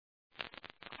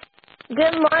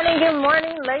Good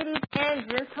morning, ladies and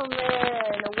gentlemen.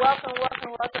 Welcome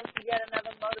to yet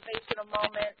another motivational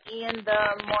moment in the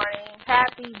morning.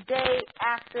 Happy day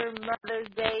after Mother's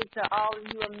Day to all of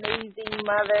you amazing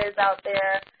mothers out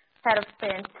there. Had a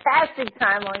fantastic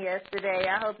time on yesterday.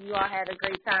 I hope you all had a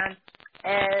great time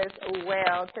as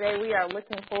well. Today we are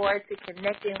looking forward to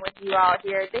connecting with you all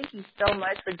here. Thank you so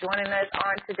much for joining us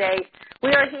on today.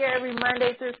 We are here every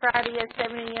Monday through Friday at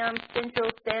 7 a.m. Central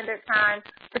Standard Time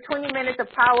for 20 minutes of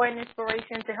power and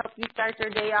inspiration to help you start your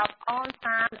day off on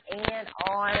time and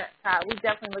on top. We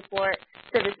definitely look forward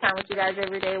to this time with you guys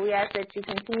every day. We ask that you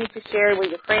continue to share with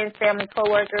your friends, family,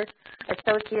 coworkers,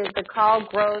 associates. The call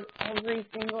grows every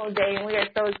single day, and we are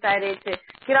so excited to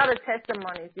get all the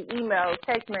testimonies, the emails,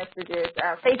 text messages,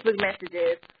 Facebook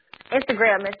messages,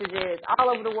 Instagram messages, all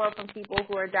over the world from people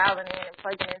who are dialing in and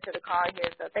plugging into the call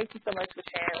here. So thank you so much for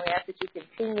sharing. We ask that you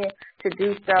continue to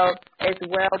do so as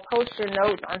well. Post your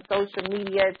notes on social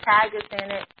media. Tag us in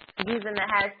it using the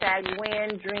hashtag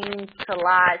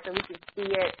WhenDreamsCollide so we can see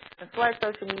it and flood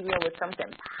social media with something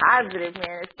positive,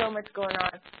 man. There's so much going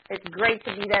on. It's great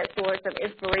to be that source of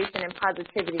inspiration and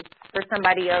positivity for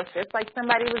somebody else, just like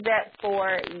somebody was that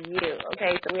for you.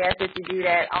 Okay, so we ask that you do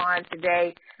that on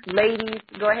today. Ladies,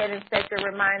 go ahead and set your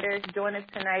reminders. Join us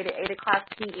tonight at 8 o'clock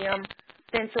p.m.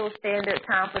 Central Standard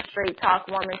Time for Straight Talk,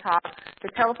 Woman Talk. The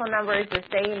telephone number is the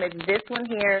same as this one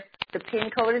here. The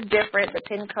PIN code is different. The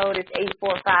PIN code is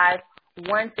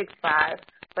 845165.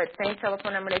 But same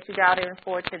telephone number that you dialed in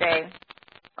for today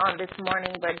on this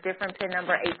morning, but different PIN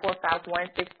number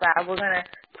 845165. We're going to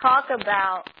talk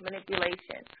about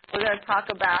manipulation. We're going to talk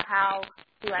about how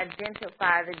to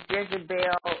identify the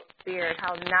Jezebel spirit,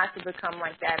 how not to become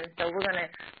like that. And so we're going to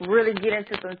really get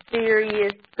into some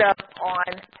serious stuff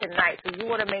on tonight. So you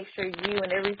want to make sure you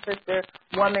and every sister,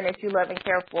 woman that you love and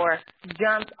care for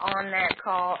jumps on that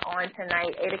call on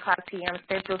tonight, 8 o'clock p.m.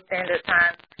 Central Standard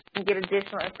Time, and get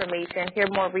additional information. Hear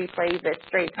more replays at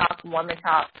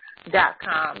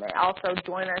StraightTalkWomanTalk.com. And also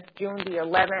join us June the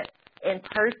 11th in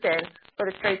person for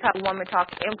the Straight Talk Woman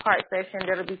Talk in-part session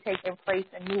that will be taking place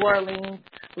in New Orleans,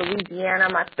 Louisiana.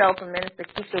 Myself and Minister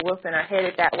Keisha Wilson are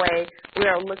headed that way. We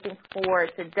are looking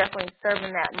forward to definitely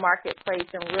serving that marketplace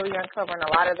and really uncovering a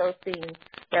lot of those things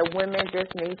that women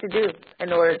just need to do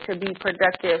in order to be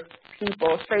productive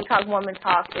people. Straight Talk Woman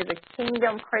Talk is a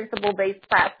kingdom principle-based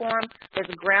platform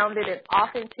that's grounded in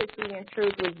authenticity and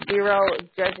truth with zero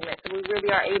judgment. So we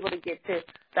really are able to get to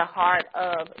the heart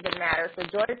of the matter. So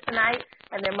join us tonight,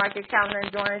 and then mark your calendar and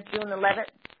join us June 11th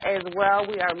as well.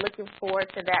 We are looking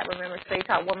forward to that. Remember,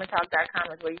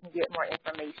 StraightTalkWomanTalk.com is where you can get more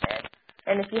information.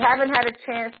 And if you haven't had a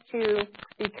chance to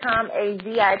become a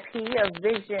VIP, a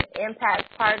Vision Impact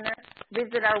Partner,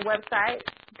 visit our website,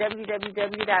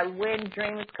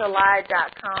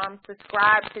 www.WhenDreamsCollide.com.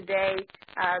 Subscribe today.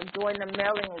 Join the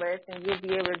mailing list, and you'll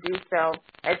be able to do so.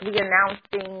 As we announce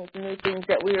things, new things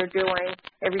that we are doing,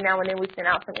 every now and then we send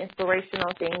out some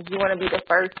inspirational things. You want to be the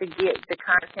first to get the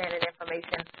content and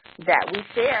information that we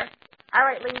share. All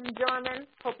right, ladies and gentlemen,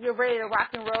 hope you're ready to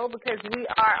rock and roll because we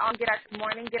are on Get Out Your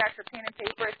Morning. Get out your pen and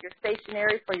paper if you're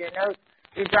stationary for your notes.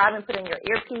 If you're driving, put in your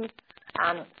earpiece.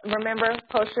 Remember,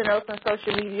 post your notes on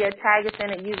social media. Tag us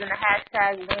in it using the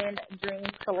hashtag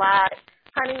WhenDreamsCollide.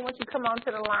 Honey, why don't you come onto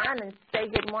the line and say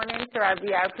good morning to our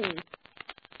VIPs?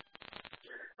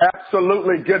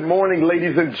 Absolutely. Good morning,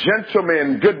 ladies and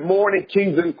gentlemen. Good morning,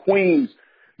 kings and queens.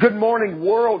 Good morning,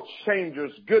 world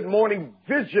changers. Good morning,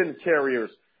 vision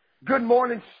carriers. Good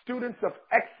morning, students of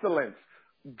excellence.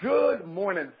 Good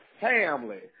morning,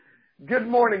 family. Good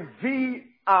morning,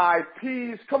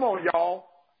 VIPs. Come on, y'all.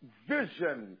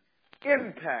 Vision,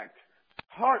 impact,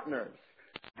 partners.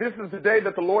 This is the day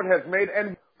that the Lord has made,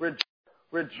 and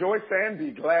rejoice and be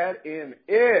glad in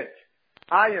it.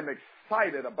 I am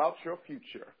excited about your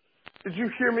future. Did you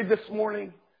hear me this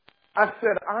morning? I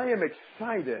said, I am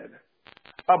excited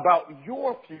about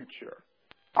your future.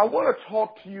 I want to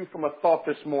talk to you from a thought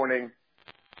this morning.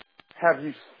 Have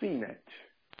you seen it?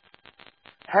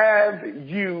 Have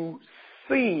you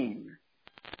seen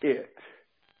it?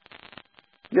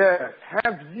 Yes,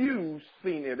 have you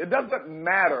seen it? It doesn't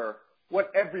matter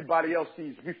what everybody else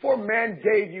sees. Before man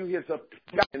gave you his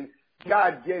opinion,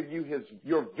 God gave you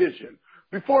your vision.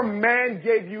 Before man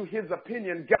gave you his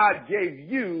opinion, God gave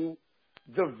you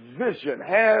the vision.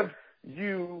 Have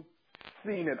you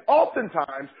seen it?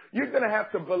 Oftentimes, you're going to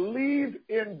have to believe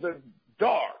in the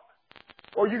dark.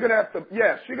 Or you're going to have to,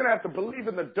 you're going to have to believe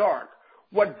in the dark.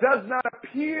 What does not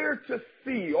appear to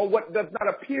see or what does not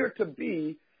appear to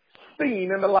be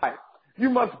seen in the light. You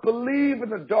must believe in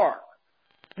the dark.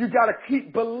 You got to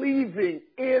keep believing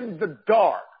in the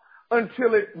dark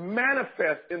until it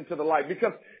manifests into the light,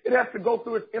 because it has to go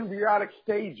through its embryonic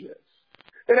stages.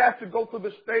 It has to go through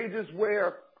the stages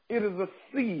where it is a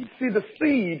seed. See, the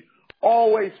seed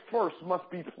always first must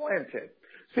be planted.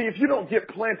 See, if you don't get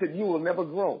planted, you will never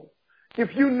grow.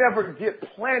 If you never get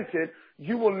planted,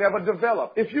 you will never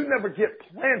develop. If you never get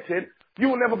planted, you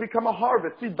will never become a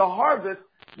harvest. See, the harvest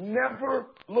never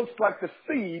looks like the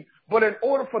seed, but in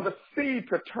order for the seed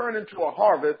to turn into a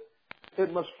harvest,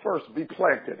 it must first be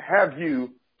planted. Have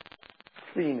you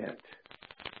seen it?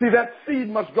 See, that seed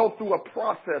must go through a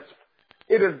process.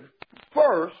 It is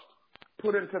first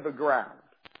put into the ground.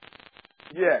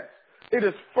 Yes, it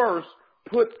is first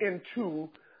put into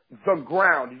the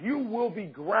ground. You will be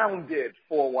grounded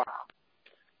for a while.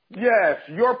 Yes,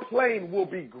 your plane will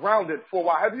be grounded for a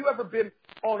while. Have you ever been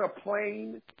on a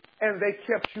plane and they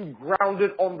kept you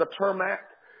grounded on the tarmac?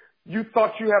 You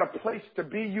thought you had a place to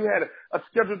be. You had a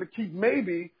schedule to keep.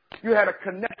 Maybe you had a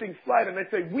connecting flight and they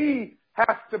say, we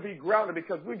have to be grounded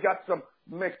because we've got some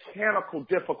mechanical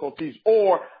difficulties,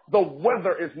 or the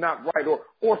weather is not right,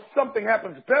 or something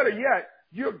happens. Better yet,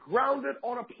 you're grounded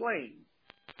on a plane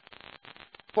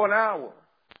for an hour,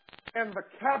 and the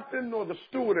captain or the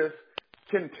stewardess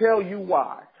can tell you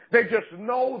why. They just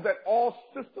know that all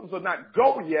systems are not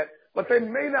go yet, but they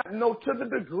may not know to the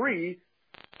degree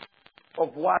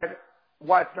of why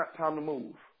it's not time to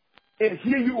move. And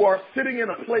here you are sitting in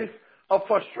a place of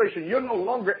frustration. You're no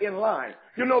longer in line.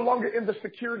 You're no longer in the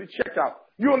security checkout.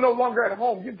 You're no longer at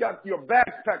home. You've got your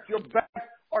bags packed. Your bags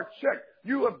are checked.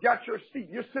 You have got your seat.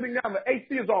 You're sitting down. The AC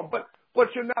is on, but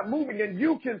you're not moving. And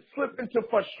you can slip into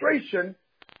frustration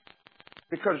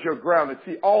because you're grounded.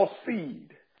 See, all seed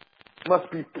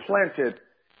must be planted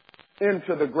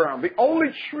into the ground. The only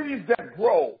trees that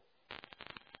grow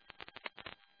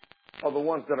are the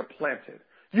ones that are planted.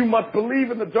 You must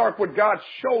believe in the dark what God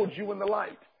showed you in the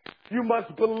light. You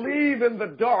must believe in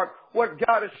the dark what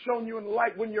God has shown you in the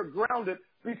light when you're grounded,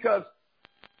 because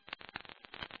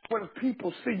when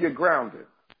people see you grounded,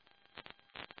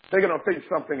 they're going to think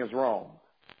something is wrong.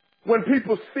 When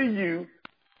people see you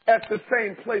at the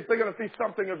same place, they're going to see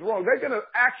something is wrong. They're going to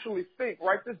actually think,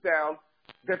 write this down,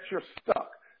 that you're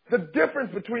stuck. The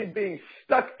difference between being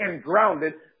stuck and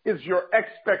grounded is your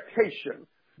expectation.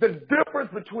 The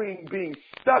difference between being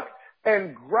stuck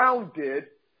and grounded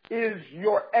is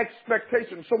your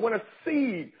expectation. So when a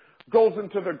seed goes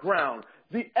into the ground,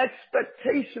 the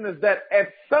expectation is that at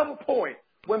some point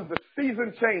when the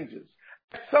season changes,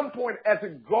 at some point as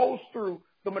it goes through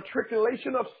the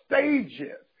matriculation of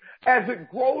stages, as it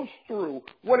grows through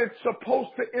what it's supposed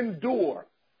to endure,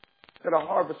 that a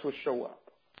harvest will show up.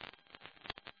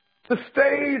 The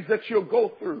stage that you'll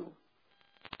go through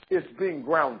is being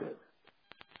grounded.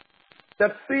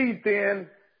 That seed then,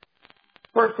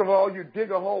 first of all, you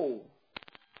dig a hole.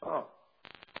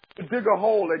 You dig a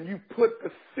hole and you put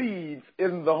the seeds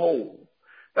in the hole.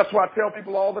 That's why I tell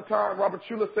people all the time, Robert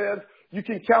Schuller says, you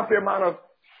can count the amount of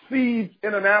seeds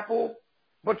in an apple,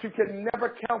 but you can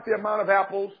never count the amount of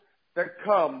apples that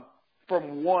come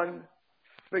from one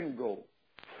single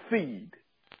seed.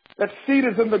 That seed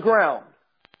is in the ground.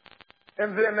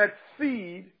 And then that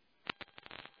seed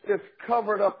is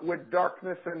covered up with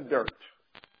darkness and dirt.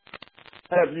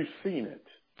 Have you seen it?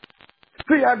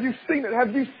 See, have you seen it?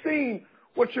 Have you seen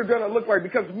what you're going to look like?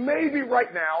 Because maybe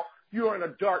right now you're in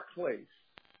a dark place.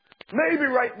 Maybe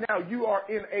right now you are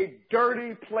in a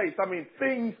dirty place. I mean,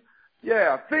 things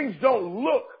don't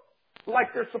look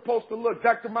like they're supposed to look.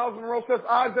 Dr. Miles Monroe says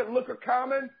eyes that look are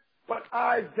common, but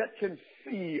eyes that can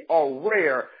see are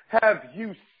rare. Have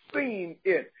you seen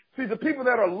it? See, the people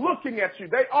that are looking at you,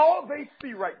 all they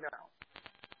see right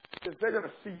now is they're going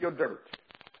to see your dirt.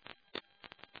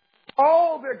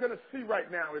 All they're going to see right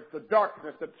now is the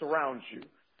darkness that surrounds you.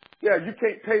 Yeah, you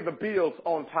can't pay the bills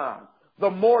on time. The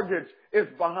mortgage is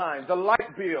behind. The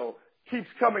light bill keeps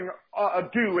coming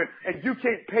due, and you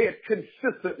can't pay it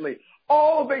consistently.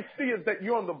 All they see is that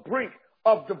you're on the brink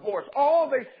of divorce. All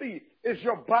they see is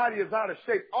your body is out of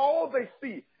shape. All they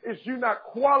see is you not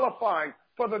qualifying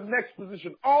for the next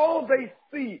position. All they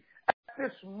see at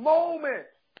this moment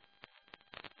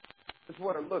is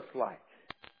what it looks like.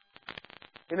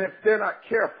 And if they're not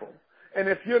careful, and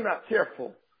if you're not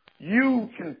careful, you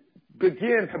can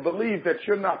begin to believe that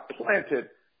you're not planted,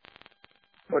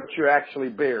 but you're actually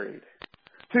buried.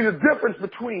 See, the difference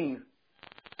between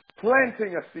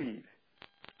planting a seed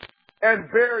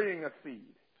and burying a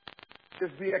seed is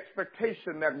the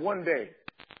expectation that one day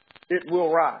it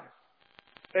will rise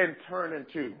and turn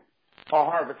into a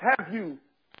harvest. Have you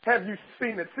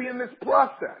seen it? See, in this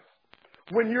process,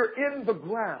 when you're in the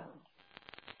ground,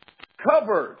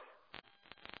 covered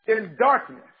in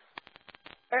darkness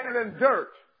and in dirt,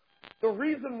 The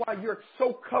reason why you're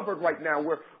so covered right now,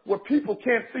 where people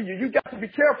can't see you, you got to be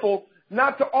careful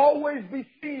not to always be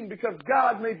seen, because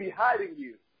God may be hiding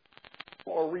you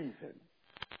for a reason.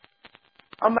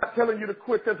 I'm not telling you to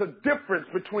quit. There's a difference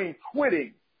between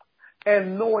quitting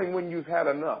and knowing when you've had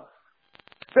enough.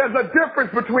 There's a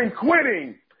difference between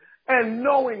quitting and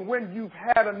knowing when you've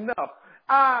had enough.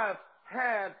 I've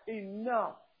had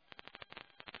enough.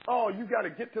 Oh, you got to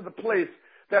get to the place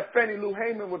that Fannie Lou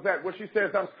Hamer was at, where she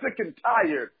says, I'm sick and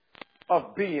tired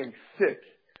of being sick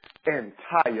and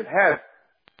tired.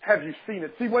 Have you seen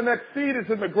it? See, when that seed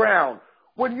is in the ground,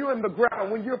 when you're in the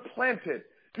ground, when you're planted,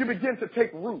 you begin to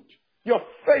take root. Your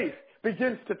faith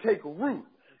begins to take root.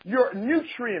 Your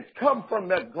nutrients come from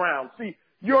that ground. See,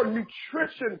 your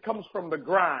nutrition comes from the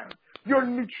grind. Your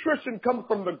nutrition comes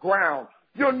from the ground.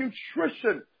 Your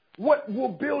nutrition, what will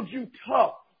build you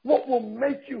tough? What will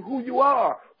make you who you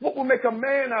are? What will make a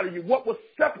man out of you? What will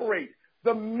separate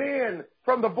the men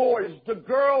from the boys, the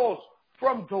girls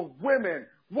from the women?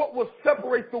 What will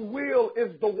separate the wheel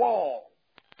is the wall.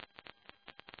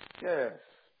 Yes.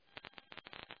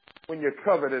 When you're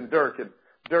covered in dirt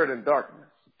and darkness.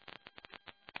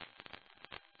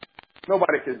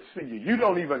 Nobody can see you.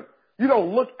 You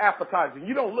don't look appetizing.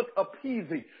 You don't look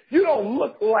appeasing. You don't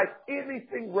look like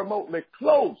anything remotely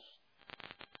close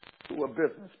to a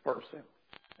business person.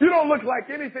 You don't look like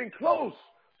anything close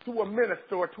to a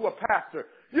minister or to a pastor.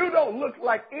 You don't look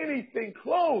like anything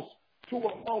close to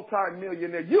a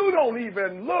multimillionaire. You don't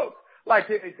even look like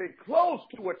anything close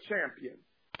to a champion,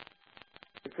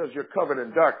 because you're covered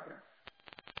in darkness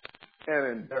and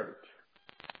in dirt.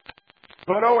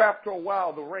 But after a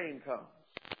while, the rain comes.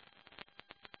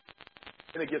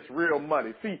 And it gets real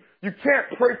muddy. See, you can't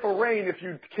pray for rain if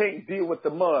you can't deal with the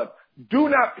mud. Do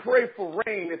not pray for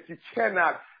rain if you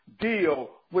cannot deal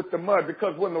with the mud,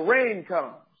 because when the rain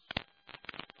comes,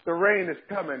 the rain is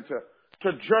coming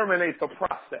to germinate the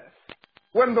process.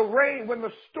 When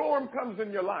the storm comes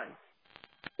in your life,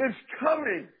 it's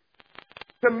coming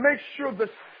to make sure the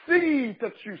seed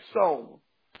that you sown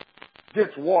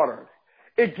gets watered,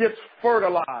 it gets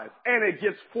fertilized, and it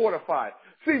gets fortified.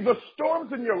 See, the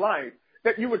storms in your life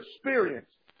that you experience,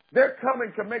 they're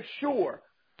coming to make sure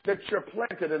that you're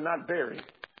planted and not buried.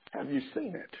 Have you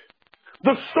seen it?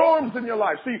 The storms in your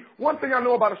life. See, one thing I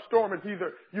know about a storm is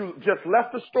either you just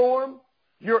left a storm,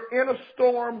 you're in a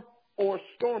storm, or a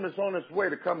storm is on its way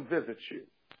to come visit you.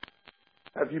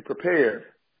 Have you prepared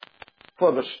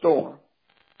for the storm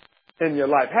in your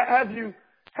life? Have you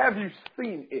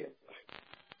seen it?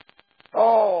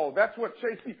 Oh, that's what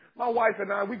Chase. My wife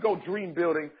and I, we go dream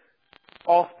building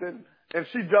often, and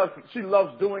she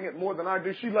loves doing it more than I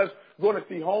do. She loves going to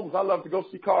see homes. I love to go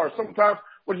see cars. Sometimes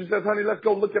when she says, honey, let's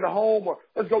go look at a home, or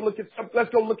let's go look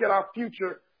at our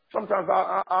future, sometimes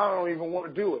I don't even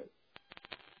want to do it.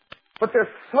 But there's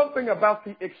something about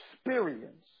the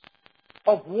experience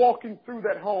of walking through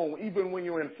that home, even when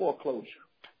you're in foreclosure.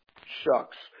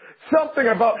 Shucks. Something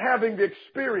about having the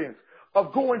experience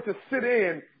of going to sit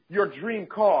in your dream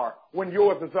car when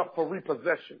yours is up for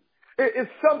repossession.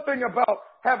 It's something about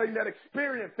having that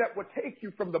experience that would take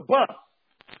you from the bus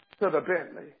to the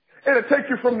Bentley. It'll take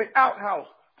you from the outhouse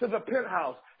to the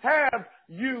penthouse. Have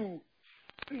you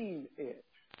seen it?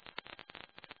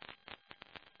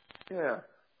 Yeah.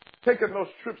 Taking those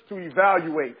trips to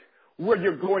evaluate where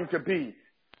you're going to be.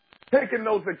 Having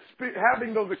those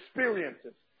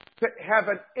experiences to have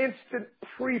an instant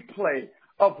pre-play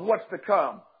of what's to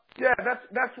come. Yeah,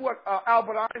 that's what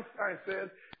Albert Einstein says.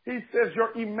 He says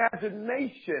your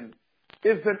imagination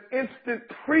is an instant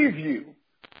preview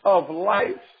of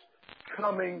life's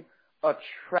coming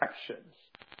attractions.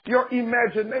 Your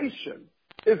imagination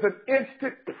is an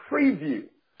instant preview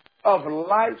of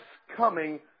life's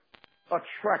coming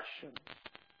attractions.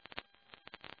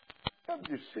 Have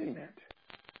you seen it?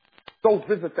 Go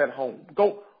visit that home.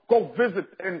 Go visit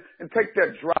and take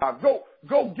that drive.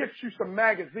 Go get you some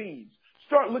magazines.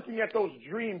 Start looking at those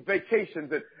dream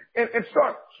vacations and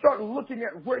start looking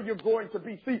at where you're going to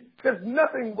be. See, there's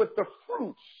nothing with the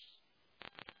fruits.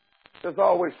 There's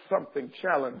always something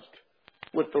challenged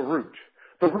with the root.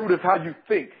 The root is how you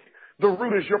think. The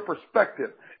root is your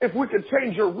perspective. If we can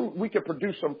change your root, we can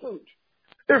produce some fruit.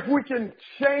 If we can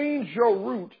change your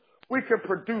root, we can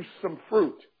produce some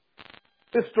fruit.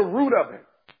 It's the root of it.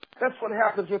 That's what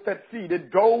happens with that seed.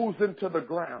 It goes into the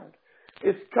ground.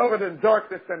 It's covered in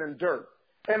darkness and in dirt.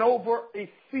 And over a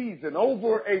season,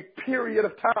 over a period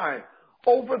of time,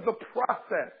 over the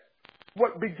process,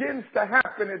 what begins to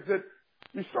happen is that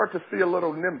you start to see a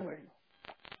little nimbling.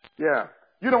 Yeah.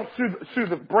 You don't see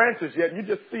the branches yet. You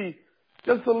just see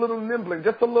just a little nimbling,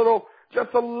 just a little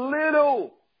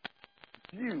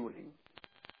viewing.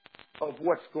 of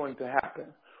what's going to happen,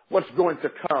 what's going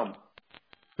to come,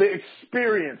 the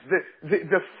experience,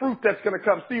 the fruit that's going to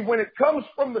come. See, when it comes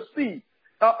from the seed,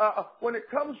 when it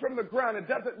comes from the ground, it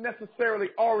doesn't necessarily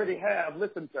already have,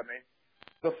 listen to me,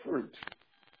 the fruit.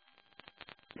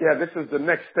 Yeah, this is the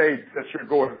next stage that you're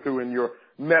going through in your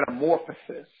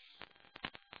metamorphosis.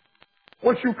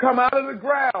 Once you come out of the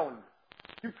ground,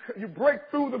 you break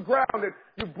through the ground, and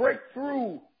you break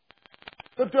through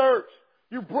the dirt,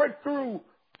 you break through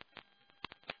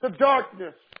the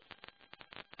darkness.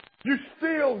 You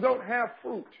still don't have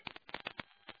fruit.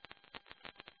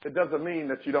 It doesn't mean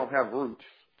that you don't have roots.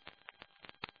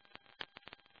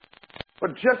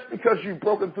 But just because you've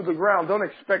broken through the ground, don't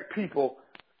expect people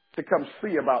to come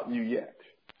see about you yet.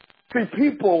 See,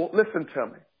 people, listen to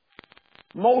me.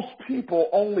 Most people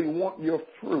only want your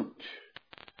fruit.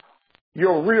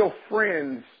 Your real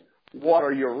friends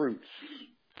water your roots.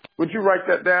 Would you write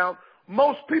that down?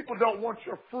 Most people don't want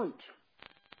your fruit.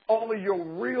 Only your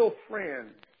real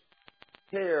friends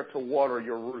care to water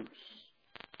your roots.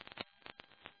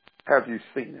 Have you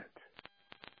seen it?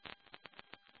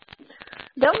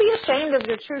 Don't be ashamed of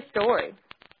your true story.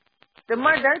 The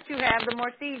more dirt you have, the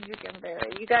more seeds you can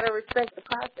bury. You got to respect the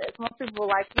process. Most people are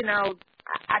like,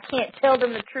 I can't tell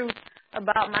them the truth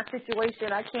about my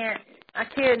situation. I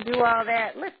can't do all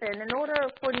that. Listen, in order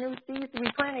for new seeds to be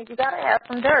planted, you got to have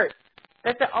some dirt.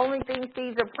 That's the only thing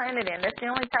seeds are planted in. That's the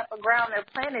only type of ground they're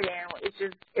planted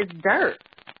in. It's dirt.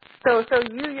 So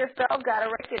you yourself got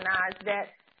to recognize that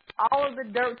all of the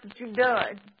dirt that you've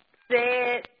done,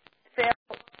 said,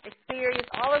 felt, experienced,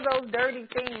 all of those dirty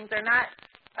things are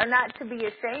not to be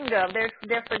ashamed of.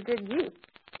 They're for good use.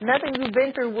 Nothing you've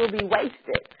been through will be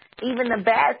wasted, even the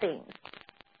bad things,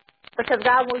 because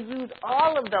God will use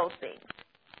all of those things,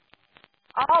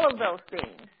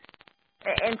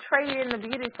 and trade in the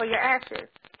beauty for your ashes.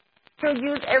 He'll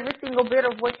use every single bit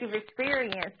of what you've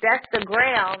experienced. That's the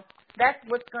ground. That's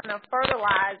what's going to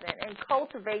fertilize and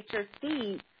cultivate your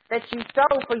seed that you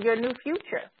sow for your new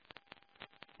future,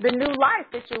 the new life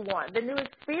that you want, the new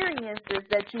experiences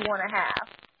that you want to have.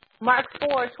 Mark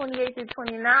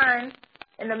 4:28-29,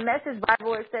 in the Message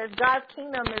Bible, it says, God's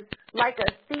kingdom is like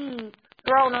a seed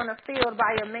thrown on a field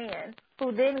by a man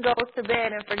who then goes to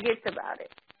bed and forgets about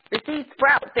it. The seed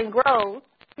sprouts and grows.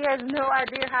 He has no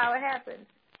idea how it happens.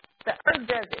 The earth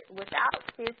does it without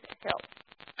his help.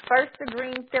 First the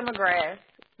green stem of grass,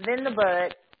 then the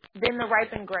bud, then the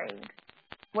ripened grain.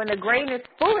 When the grain is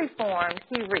fully formed,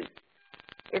 he reaps.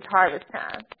 It's harvest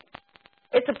time.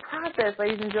 It's a process,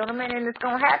 ladies and gentlemen, and it's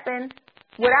going to happen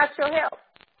without your help.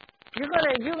 You're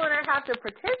gonna have to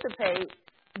participate,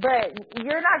 but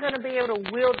you're not going to be able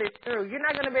to will this through. You're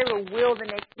not going to be able to will the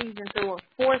next season through and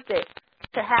force it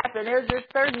to happen. There's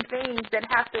just certain things that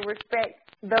have to respect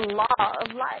the law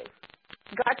of life.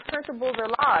 God's principles are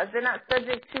laws. They're not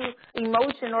subject to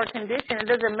emotion or condition.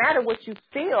 It doesn't matter what you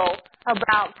feel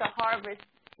about the harvest,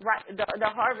 right?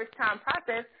 The harvest time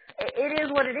process. It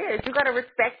is what it is. You got to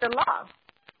respect the law.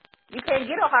 You can't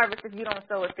get a harvest if you don't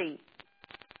sow a seed.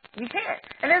 You can't.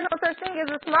 And there's no such thing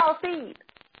as a small seed.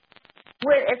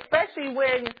 Especially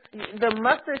when the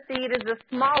mustard seed is the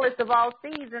smallest of all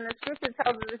seeds, and the scripture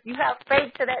tells us if you have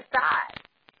faith to that size.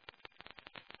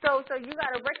 So you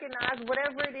got to recognize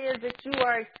whatever it is that you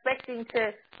are expecting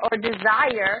to or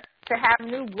desire to have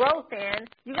new growth in,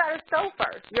 you got to sow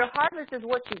first. Your harvest is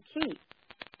what you keep.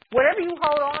 Whatever you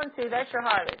hold on to, that's your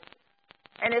harvest.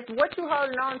 And if what you're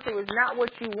holding on to is not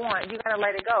what you want, you got to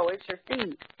let it go. It's your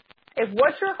seed. If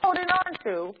what you're holding on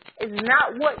to is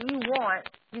not what you want,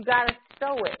 you got to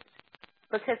sow it,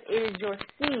 because it is your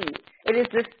seed. It is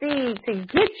the seed to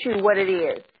get you what it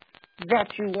is that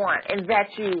you want and that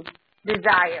you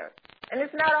desire. And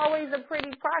it's not always a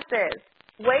pretty process.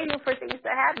 Waiting for things to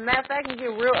happen. Matter of fact, it can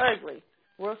get real ugly,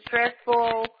 real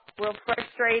stressful, real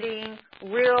frustrating,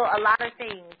 a lot of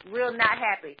things, real not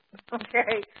happy.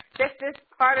 Okay? That's just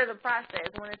part of the process.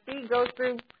 When a seed goes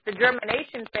through the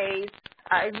germination phase,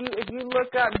 if you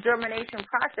look up germination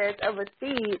process of a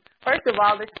seed, first of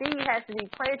all, the seed has to be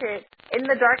planted in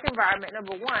the dark environment,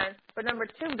 number one. But number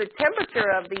two, the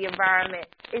temperature of the environment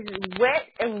is wet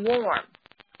and warm.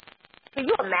 Can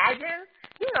you imagine?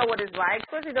 You know what it's like,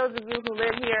 especially those of you who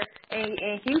live here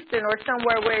in Houston or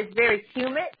somewhere where it's very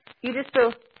humid. You just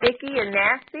feel sticky and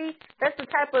nasty. That's the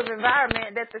type of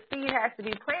environment that the seed has to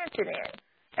be planted in.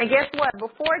 And guess what?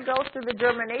 Before it goes through the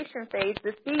germination phase,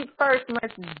 the seed first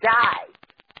must die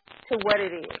to what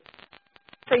it is.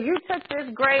 So you took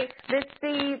this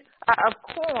seed of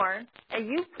corn and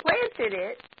you planted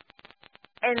it,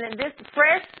 and then this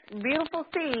fresh, beautiful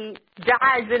seed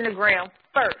dies in the ground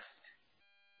first,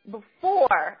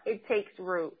 before it takes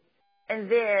root,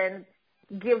 and then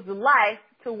gives life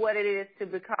to what it is to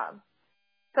become.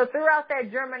 So throughout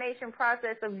that germination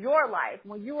process of your life,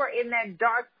 when you are in that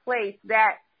dark place,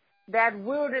 that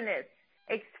wilderness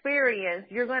experience,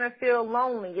 you're going to feel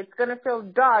lonely. It's going to feel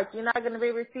dark. You're not going to be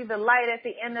able to see the light at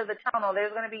the end of the tunnel.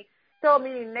 There's going to be so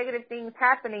many negative things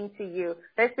happening to you.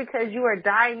 That's because you are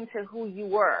dying to who you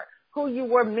were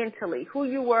mentally, who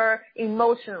you were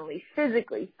emotionally,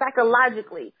 physically,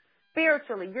 psychologically,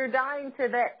 spiritually. You're dying to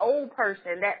that old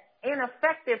person, that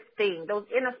ineffective thing, those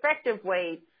ineffective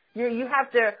ways. You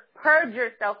have to purge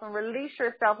yourself and release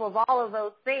yourself of all of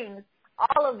those things.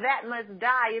 All of that must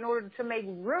die in order to make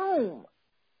room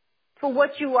for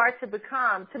what you are to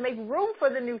become, to make room for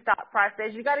the new thought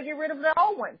process. You got to get rid of the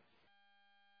old one.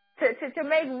 To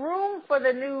make room for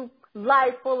the new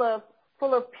life full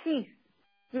of peace,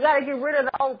 you got to get rid of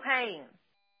the old pain.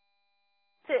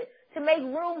 To make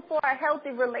room for a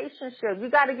healthy relationship, you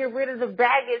got to get rid of the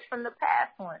baggage from the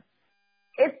past one.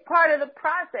 It's part of the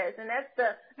process, and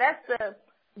that's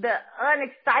the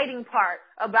unexciting part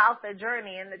about the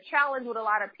journey. And the challenge with a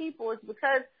lot of people is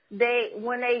because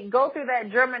when they go through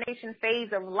that germination phase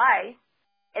of life,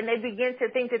 and they begin to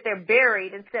think that they're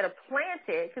buried instead of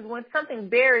planted, because when something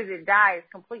buries, it dies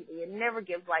completely. It never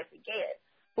gives life again.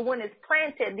 But when it's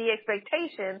planted, the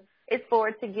expectation is for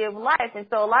it to give life. And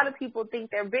so a lot of people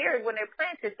think they're buried when they're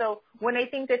planted. So when they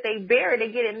think that they buried,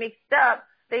 they get it mixed up.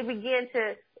 They begin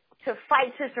to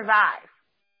fight to survive.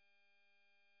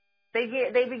 They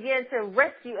begin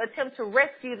to attempt to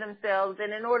rescue themselves,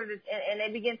 and and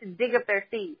they begin to dig up their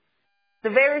seeds. The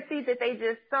very seeds that they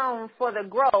just sown for the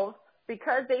growth,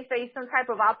 because they face some type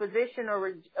of opposition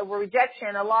or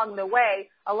rejection along the way,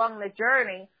 along the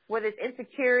journey, whether it's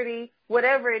insecurity,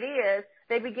 whatever it is,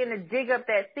 they begin to dig up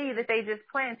that seed that they just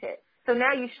planted. So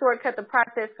now you shortcut the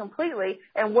process completely,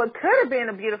 and what could have been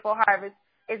a beautiful harvest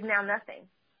is now nothing.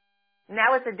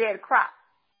 Now it's a dead crop.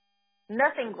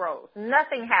 Nothing grows.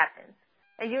 Nothing happens.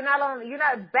 And you're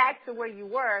not back to where you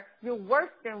were. You're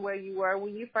worse than where you were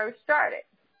when you first started.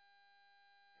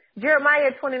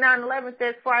 Jeremiah 29:11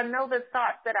 says, "For I know the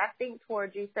thoughts that I think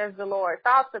toward you, says the Lord,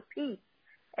 thoughts of peace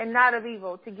and not of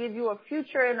evil, to give you a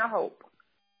future and a hope."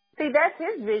 See, that's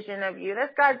his vision of you.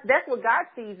 That's what God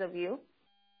sees of you.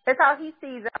 That's how he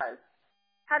sees us.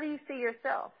 How do you see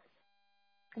yourself?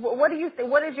 What do you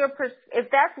think? If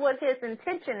that's what his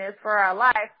intention is for our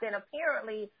life, then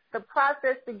apparently the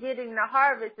process to getting the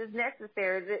harvest is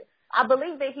necessary. I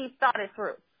believe that he's thought it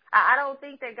through. I don't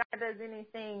think that God does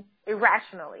anything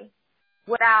irrationally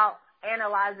without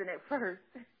analyzing it first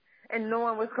and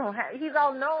knowing what's going to happen. He's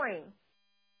all-knowing.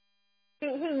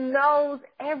 He knows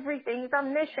everything. He's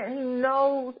omniscient. He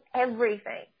knows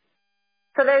everything.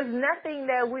 So there's nothing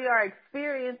that we are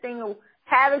experiencing,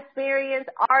 have experienced,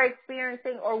 are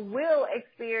experiencing, or will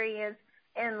experience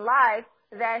in life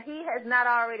that he has not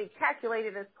already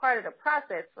calculated as part of the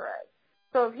process for us.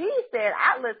 So if he said,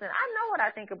 listen, I know what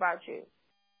I think about you.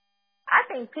 I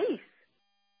think peace,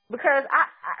 because I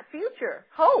future,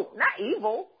 hope, not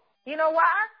evil. You know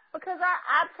why? Because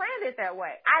I planned it that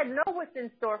way. I know what's in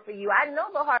store for you. I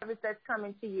know the harvest that's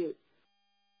coming to you.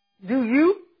 Do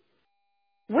you?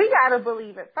 We got to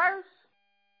believe it first.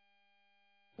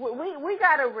 We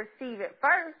got to receive it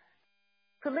first.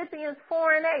 Philippians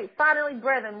 4:8, finally,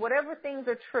 brethren, whatever things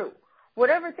are true,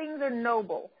 whatever things are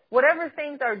noble, whatever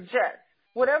things are just,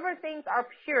 whatever things are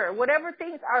pure, whatever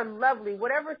things are lovely,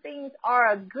 whatever things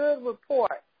are a good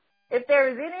report, if there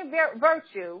is any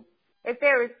virtue, if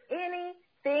there is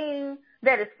anything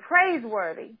that is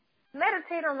praiseworthy,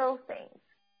 meditate on those things.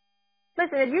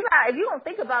 Listen, if you don't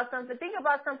think about something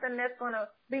that's going to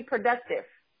be productive.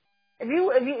 If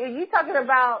you talking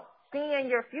about seeing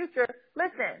your future,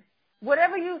 listen,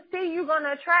 whatever you see, you're going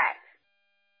to attract.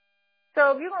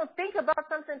 So if you're going to think about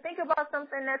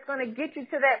something that's going to get you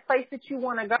to that place that you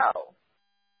want to go.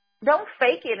 Don't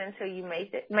fake it until you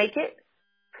make it.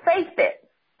 Faith it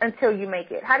until you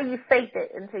make it. How do you faith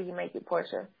it until you make it,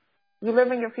 Portia? You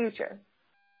live in your future.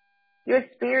 You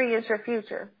experience your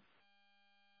future.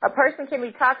 A person can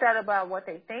be talked out about what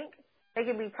they think. They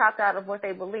can be talked out of what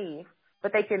they believe,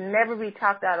 but they can never be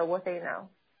talked out of what they know.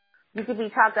 You can be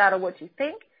talked out of what you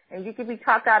think, and you can be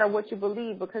talked out of what you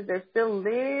believe, because there's still a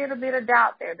little bit of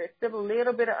doubt there. There's still a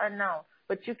little bit of unknown.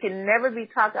 But you can never be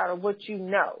talked out of what you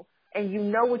know, and you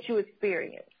know what you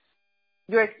experience.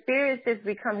 Your experiences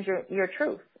becomes your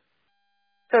truth.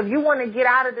 So if you want to get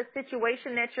out of the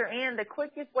situation that you're in, the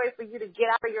quickest way for you to get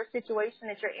out of your situation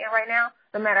that you're in right now,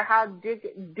 no matter how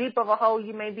deep of a hole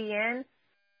you may be in,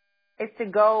 is to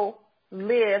go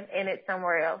live in it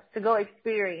somewhere else, to go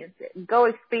experience it. Go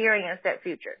experience that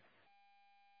future.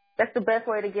 That's the best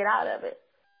way to get out of it.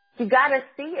 You got to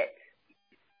see it.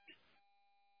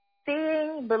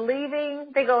 Seeing,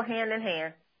 believing, they go hand in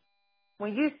hand.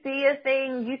 When you see a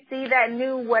thing, you see that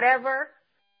new whatever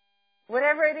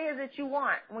it is that you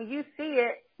want. When you see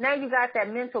it, now you got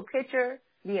that mental picture.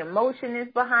 The emotion is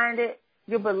behind it.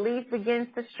 Your belief begins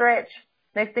to stretch.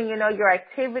 Next thing you know, your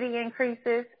activity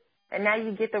increases, and now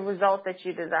you get the result that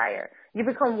you desire. You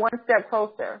become one step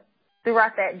closer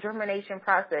throughout that germination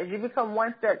process. You become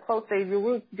one step closer. Your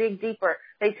roots dig deeper.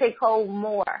 They take hold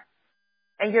more.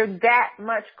 And you're that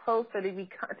much closer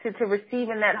to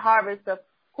receiving that harvest of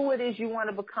who it is you want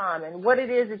to become and what it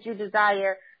is that you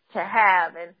desire to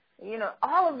have. And, you know,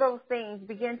 all of those things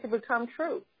begin to become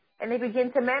true, and they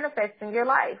begin to manifest in your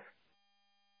life.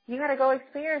 You got to go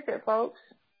experience it, folks.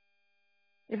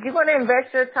 If you're going to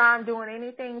invest your time doing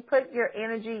anything, put your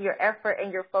energy, your effort,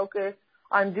 and your focus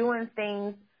on doing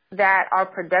things that are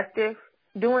productive,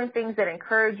 doing things that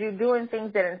encourage you, doing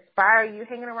things that inspire you,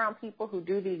 hanging around people who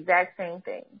do the exact same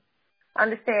thing.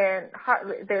 Understand,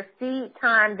 there's seed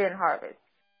time, then harvest.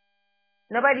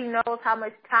 Nobody knows how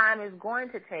much time it's going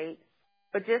to take,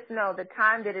 but just know the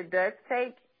time that it does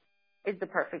take is the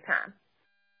perfect time.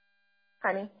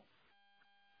 Honey?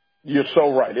 You're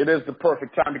so right. It is the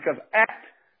perfect time, because at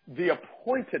the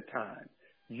appointed time,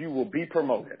 you will be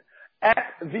promoted. At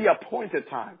the appointed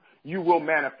time, you will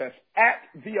manifest.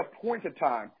 At the appointed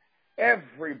time,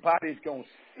 everybody's going to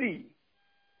see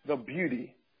the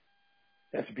beauty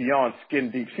that's beyond skin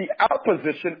deep. See, our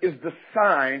position is the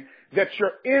sign that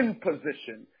you're in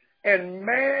position, and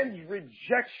man's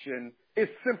rejection is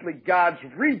simply God's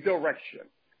redirection.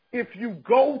 If you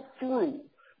go through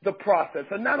the process,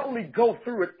 and not only go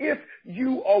through it, if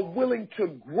you are willing to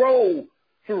grow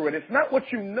through it. It's not what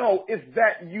you know, it's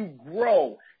that you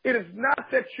grow. It is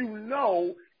not that you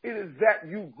know, it is that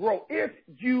you grow. If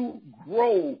you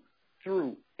grow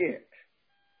through it,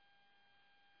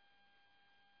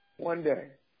 one day,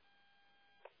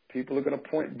 people are going to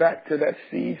point back to that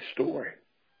seed story,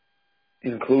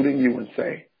 including you, and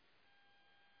say,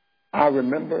 I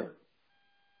remember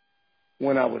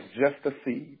when I was just a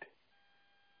seed.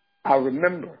 I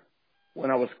remember when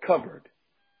I was covered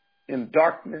in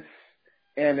darkness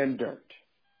and in dirt.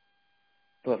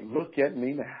 But look at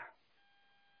me now.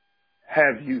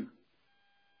 Have you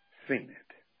seen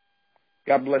it?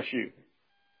 God bless you.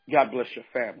 God bless your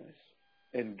families.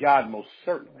 And God most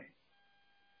certainly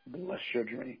bless your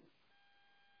dreams.